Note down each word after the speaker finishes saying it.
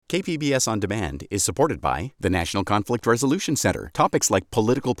KPBS On Demand is supported by the National Conflict Resolution Center. Topics like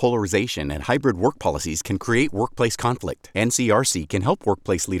political polarization and hybrid work policies can create workplace conflict. NCRC can help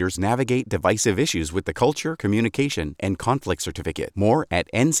workplace leaders navigate divisive issues with the Culture, Communication, and Conflict Certificate. More at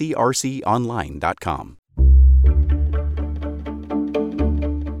ncrconline.com.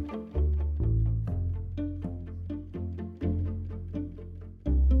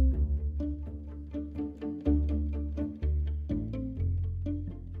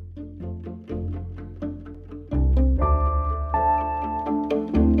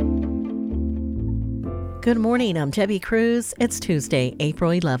 Good morning, I'm Debbie Cruz. It's Tuesday,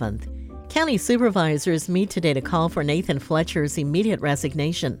 April 11th. County supervisors meet today to call for Nathan Fletcher's immediate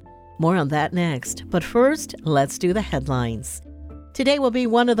resignation. More on that next. But first, let's do the headlines. Today will be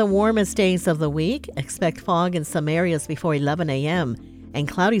one of the warmest days of the week. Expect fog in some areas before 11 a.m. and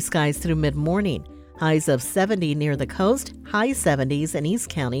cloudy skies through mid-morning. Highs of 70 near the coast, high 70s in East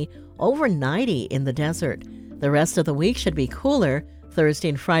County, over 90 in the desert. The rest of the week should be cooler. Thursday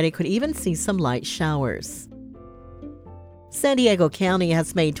and Friday could even see some light showers. San Diego County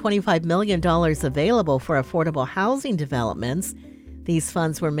has made $25 million available for affordable housing developments. These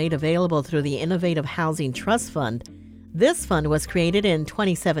funds were made available through the Innovative Housing Trust Fund. This fund was created in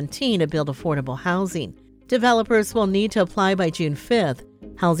 2017 to build affordable housing. Developers will need to apply by June 5th.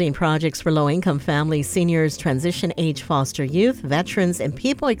 Housing projects for low-income families, seniors, transition-age foster youth, veterans, and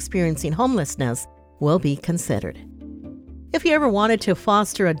people experiencing homelessness will be considered. If you ever wanted to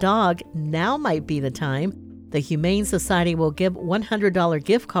foster a dog, now might be the time. The Humane Society will give $100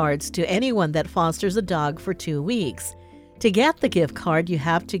 gift cards to anyone that fosters a dog for 2 weeks. To get the gift card, you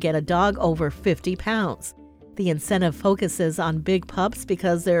have to get a dog over 50 pounds. The incentive focuses on big pups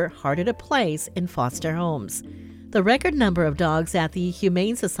because they're harder to place in foster homes. The record number of dogs at the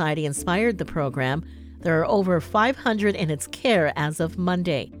Humane Society inspired the program. There are over 500 in its care as of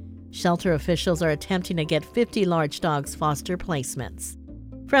Monday. Shelter officials are attempting to get 50 large dogs foster placements.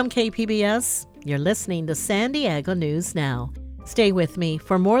 From KPBS, you're listening to San Diego News Now. Stay with me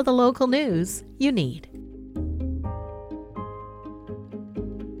for more of the local news you need.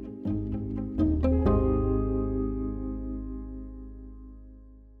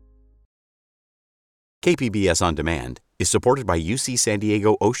 KPBS On Demand is supported by UC San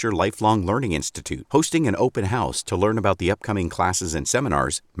Diego Osher Lifelong Learning Institute, hosting an open house to learn about the upcoming classes and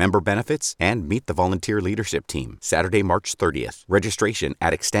seminars, member benefits, and meet the volunteer leadership team. Saturday, March 30th. Registration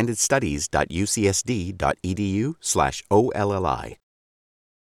at extendedstudies.ucsd.edu/OLLI.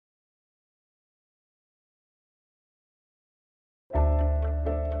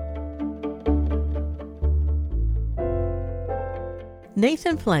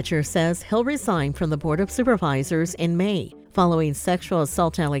 Nathan Fletcher says he'll resign from the Board of Supervisors in May following sexual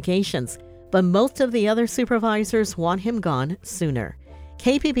assault allegations, but most of the other supervisors want him gone sooner.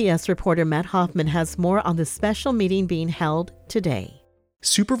 KPBS reporter Matt Hoffman has more on the special meeting being held today.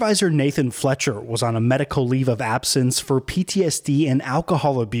 Supervisor Nathan Fletcher was on a medical leave of absence for PTSD and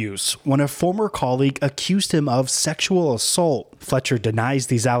alcohol abuse when a former colleague accused him of sexual assault. Fletcher denies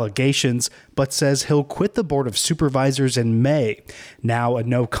these allegations, but says he'll quit the Board of Supervisors in May. Now, a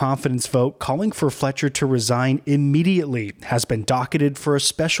no-confidence vote calling for Fletcher to resign immediately has been docketed for a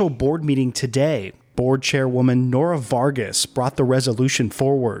special board meeting today. Board Chairwoman Nora Vargas brought the resolution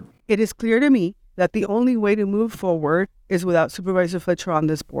forward. It is clear to me that the only way to move forward is without Supervisor Fletcher on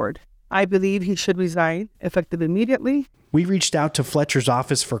this board. I believe he should resign, effective immediately. We reached out to Fletcher's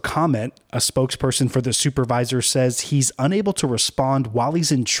office for comment. A spokesperson for the supervisor says he's unable to respond while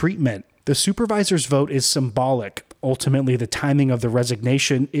he's in treatment. The supervisor's vote is symbolic. Ultimately, the timing of the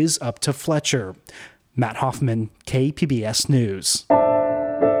resignation is up to Fletcher. Matt Hoffman, KPBS News. A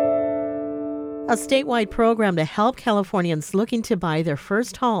statewide program to help Californians looking to buy their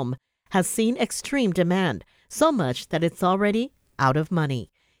first home has seen extreme demand, so much that it's already out of money.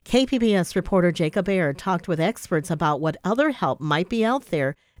 KPBS reporter Jacob Baird talked with experts about what other help might be out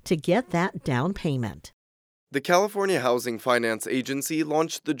there to get that down payment. The California Housing Finance Agency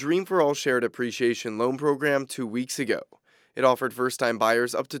launched the Dream for All Shared Appreciation Loan Program 2 weeks ago. It offered first-time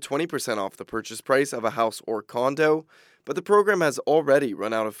buyers up to 20% off the purchase price of a house or condo, but the program has already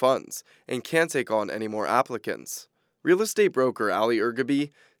run out of funds and can't take on any more applicants. Real estate broker Ali Ergaby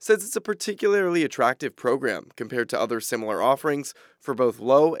says it's a particularly attractive program compared to other similar offerings for both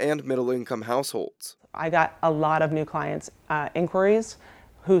low and middle-income households. I got a lot of new clients inquiries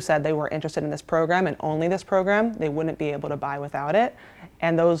who said they were interested in this program and only this program. They wouldn't be able to buy without it.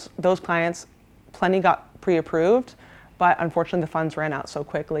 And those clients, plenty got pre-approved, but unfortunately the funds ran out so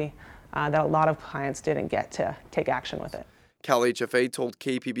quickly that a lot of clients didn't get to take action with it. Cal HFA told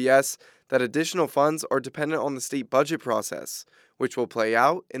KPBS that additional funds are dependent on the state budget process, which will play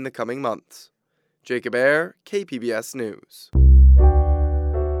out in the coming months. Jacob Ayer, KPBS News.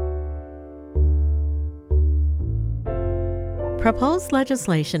 Proposed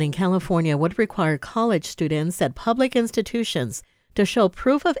legislation in California would require college students at public institutions to show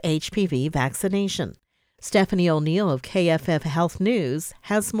proof of HPV vaccination. Stephanie O'Neill of KFF Health News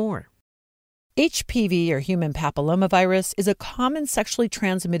has more. HPV, or human papillomavirus, is a common sexually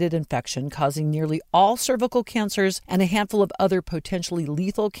transmitted infection causing nearly all cervical cancers and a handful of other potentially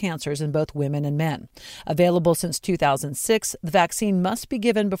lethal cancers in both women and men. Available since 2006, the vaccine must be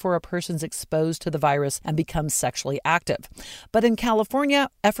given before a person's exposed to the virus and becomes sexually active. But in California,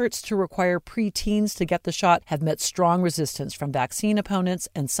 efforts to require preteens to get the shot have met strong resistance from vaccine opponents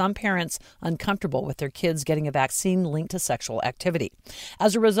and some parents uncomfortable with their kids getting a vaccine linked to sexual activity.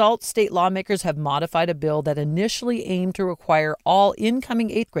 As a result, state lawmakers have modified a bill that initially aimed to require all incoming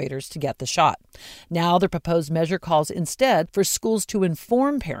 8th graders to get the shot. Now the proposed measure calls instead for schools to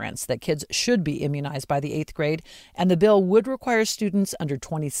inform parents that kids should be immunized by the 8th grade, and the bill would require students under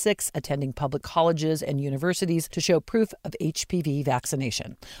 26 attending public colleges and universities to show proof of HPV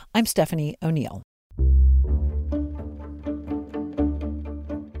vaccination. I'm Stephanie O'Neill.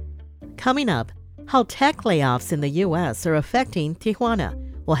 Coming up, how tech layoffs in the U.S. are affecting Tijuana.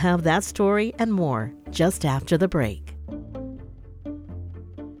 We'll have that story and more just after the break.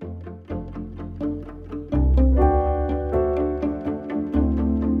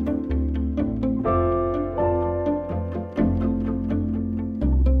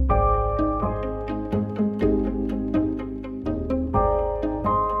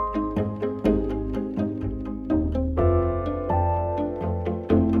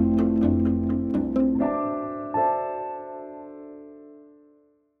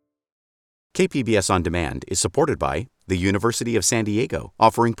 KPBS On Demand is supported by the University of San Diego,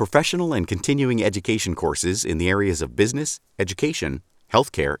 offering professional and continuing education courses in the areas of business, education,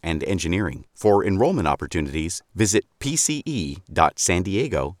 healthcare, and engineering. For enrollment opportunities, visit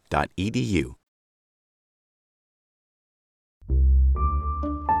pce.sandiego.edu.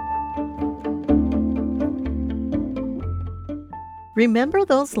 Remember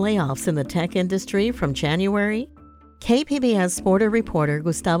those layoffs in the tech industry from January? KPBS Sporter reporter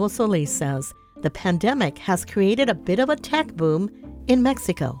Gustavo Solis says the pandemic has created a bit of a tech boom in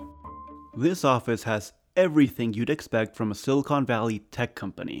Mexico. This office has everything you'd expect from a Silicon Valley tech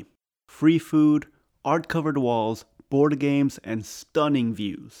company. Free food, art-covered walls, board games, and stunning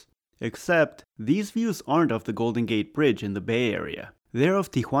views. Except, these views aren't of the Golden Gate Bridge in the Bay Area. They're of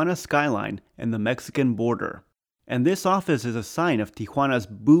Tijuana's skyline and the Mexican border. And this office is a sign of Tijuana's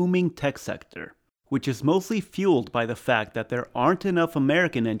booming tech sector, which is mostly fueled by the fact that there aren't enough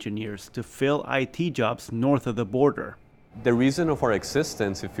American engineers to fill IT jobs north of the border. The reason of our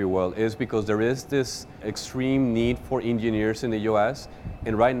existence, if you will, is because there is this extreme need for engineers in the U.S.,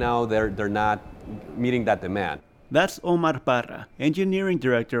 and right now they're not meeting that demand. That's Omar Parra, engineering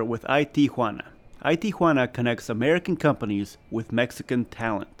director with Tijuana. Tijuana connects American companies with Mexican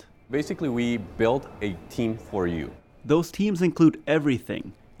talent. Basically, we built a team for you. Those teams include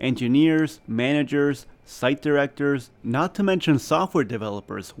everything: engineers, managers, site directors, not to mention software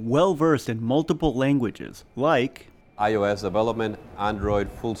developers well-versed in multiple languages, like iOS development,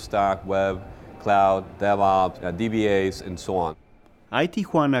 Android, full stack, web, cloud, DevOps, DBAs, and so on.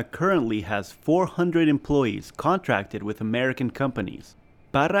 Tijuana currently has 400 employees contracted with American companies.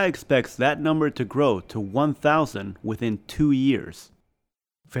 Parra expects that number to grow to 1,000 within 2 years.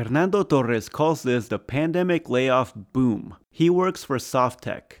 Fernando Torres calls this the pandemic layoff boom. He works for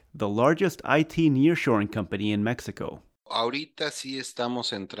Softech, the largest IT nearshoring company in Mexico. Ahorita sí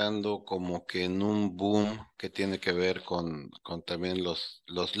estamos entrando como que en un boom que tiene que ver con también los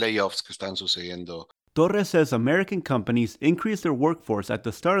layoffs que están sucediendo. Torres says American companies increased their workforce at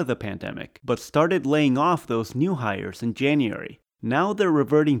the start of the pandemic, but started laying off those new hires in January. Now they're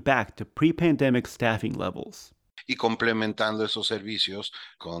reverting back to pre-pandemic staffing levels. Y complementando esos servicios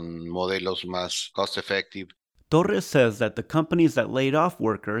con modelos más cost-effective. Torres says that the companies that laid off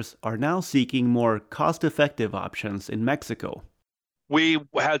workers are now seeking more cost-effective options in Mexico. We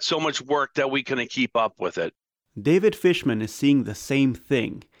had so much work that we couldn't keep up with it. David Fishman is seeing the same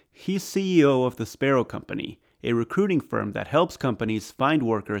thing. He's CEO of the Sparrow Company, a recruiting firm that helps companies find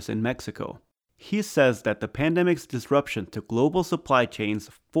workers in Mexico. He says that the pandemic's disruption to global supply chains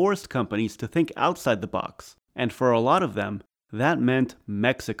forced companies to think outside the box. And for a lot of them, that meant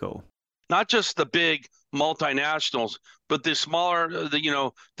Mexico. Not just the big multinationals, but the smaller,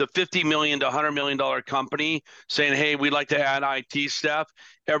 the $50 million to $100 million company saying, hey, we'd like to add IT staff.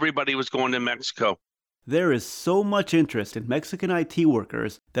 Everybody was going to Mexico. There is so much interest in Mexican IT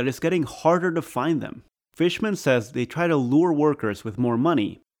workers that it's getting harder to find them. Fishman says they try to lure workers with more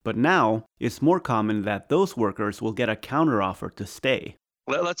money, but now it's more common that those workers will get a counteroffer to stay.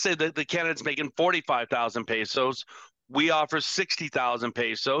 Let's say that the candidate's making 45,000 pesos. We offer 60,000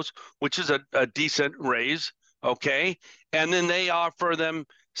 pesos, which is a decent raise, okay? And then they offer them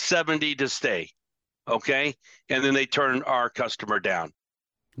 70 to stay, okay? And then they turn our customer down.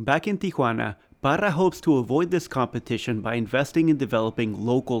 Back in Tijuana, Parra hopes to avoid this competition by investing in developing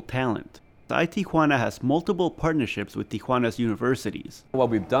local talent. Tijuana has multiple partnerships with Tijuana's universities. What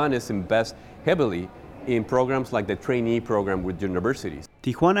we've done is invest heavily in programs like the trainee program with universities.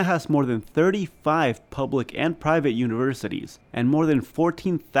 Tijuana has more than 35 public and private universities and more than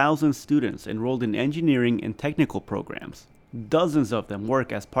 14,000 students enrolled in engineering and technical programs. Dozens of them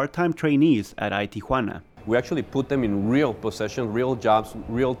work as part-time trainees at Tijuana. We actually put them in real positions, real jobs,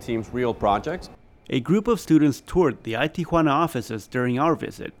 real teams, real projects. A group of students toured the Tijuana offices during our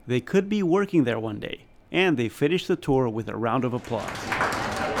visit. They could be working there one day, and they finished the tour with a round of applause.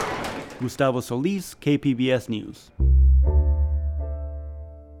 Gustavo Solis, KPBS News.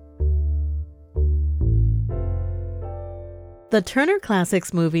 The Turner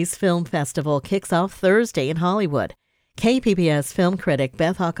Classics Movies Film Festival kicks off Thursday in Hollywood. KPBS film critic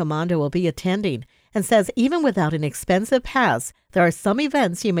Beth Accomando will be attending and says even without an expensive pass, there are some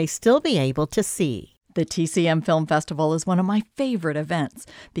events you may still be able to see. The TCM Film Festival is one of my favorite events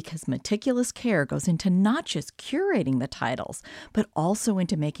because meticulous care goes into not just curating the titles, but also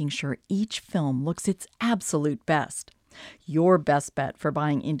into making sure each film looks its absolute best. Your best bet for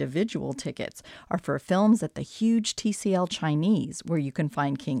buying individual tickets are for films at the huge TCL Chinese, where you can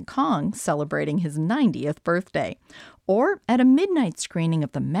find King Kong celebrating his 90th birthday, or at a midnight screening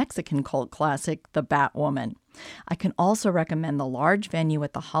of the Mexican cult classic, The Batwoman. I can also recommend the large venue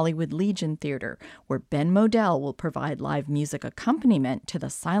at the Hollywood Legion Theater, where Ben Modell will provide live music accompaniment to the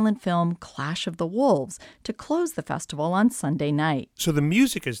silent film Clash of the Wolves to close the festival on Sunday night. So the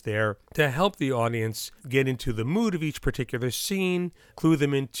music is there to help the audience get into the mood of each particular scene, clue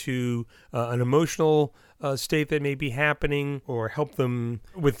them into an emotional state that may be happening, or help them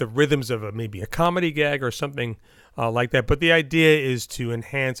with the rhythms of maybe a comedy gag or something like that. But the idea is to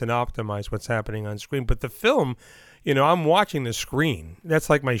enhance and optimize what's happening on screen. But the film, I'm watching the screen. That's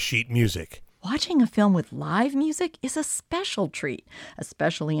like my sheet music. Watching a film with live music is a special treat,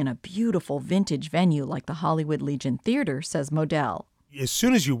 especially in a beautiful vintage venue like the Hollywood Legion Theater, says Modell. As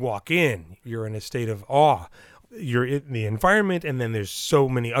soon as you walk in, you're in a state of awe. You're in the environment, and then there's so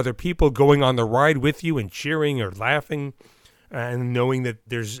many other people going on the ride with you and cheering or laughing, and knowing that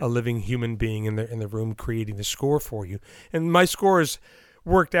there's a living human being in the room creating the score for you. And my score is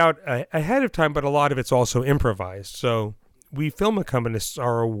worked out ahead of time, but a lot of it's also improvised. So we film accompanists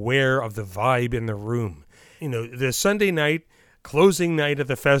are aware of the vibe in the room. The Sunday night, closing night of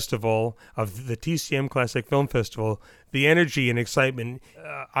the festival, of the TCM Classic Film Festival, the energy and excitement,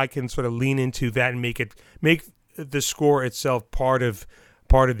 I can sort of lean into that and make the score itself part of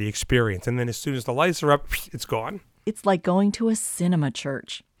the experience. And then as soon as the lights are up, it's gone. It's like going to a cinema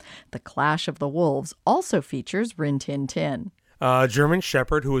church. The Clash of the Wolves also features Rin Tin Tin, a German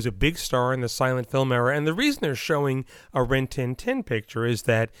Shepherd who was a big star in the silent film era. And the reason they're showing a Rin Tin Tin picture is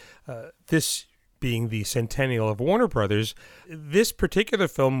that this being the centennial of Warner Brothers, this particular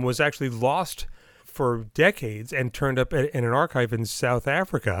film was actually lost for decades and turned up in an archive in South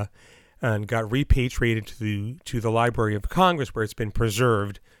Africa and got repatriated to the Library of Congress, where it's been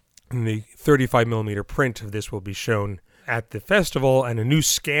preserved. And the 35mm print of this will be shown at the festival, and a new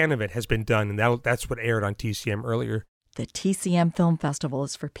scan of it has been done, and that's what aired on TCM earlier. The TCM Film Festival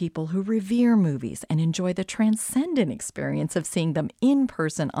is for people who revere movies and enjoy the transcendent experience of seeing them in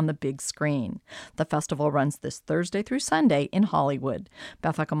person on the big screen. The festival runs this Thursday through Sunday in Hollywood.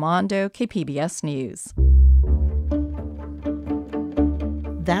 Beth Accomando, KPBS News.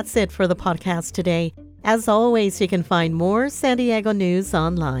 That's it for the podcast today. As always, you can find more San Diego news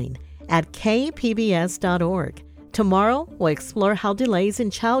online at kpbs.org. Tomorrow, we'll explore how delays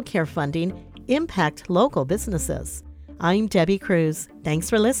in childcare funding impact local businesses. I'm Debbie Cruz. Thanks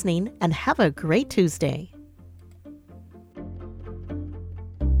for listening and have a great Tuesday.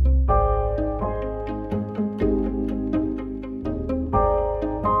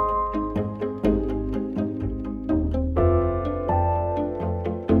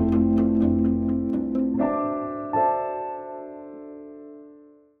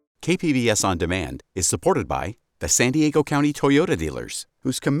 KPBS On Demand is supported by the San Diego County Toyota dealers,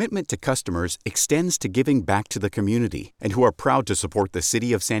 whose commitment to customers extends to giving back to the community and who are proud to support the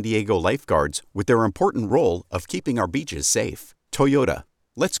City of San Diego lifeguards with their important role of keeping our beaches safe. Toyota,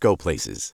 let's go places.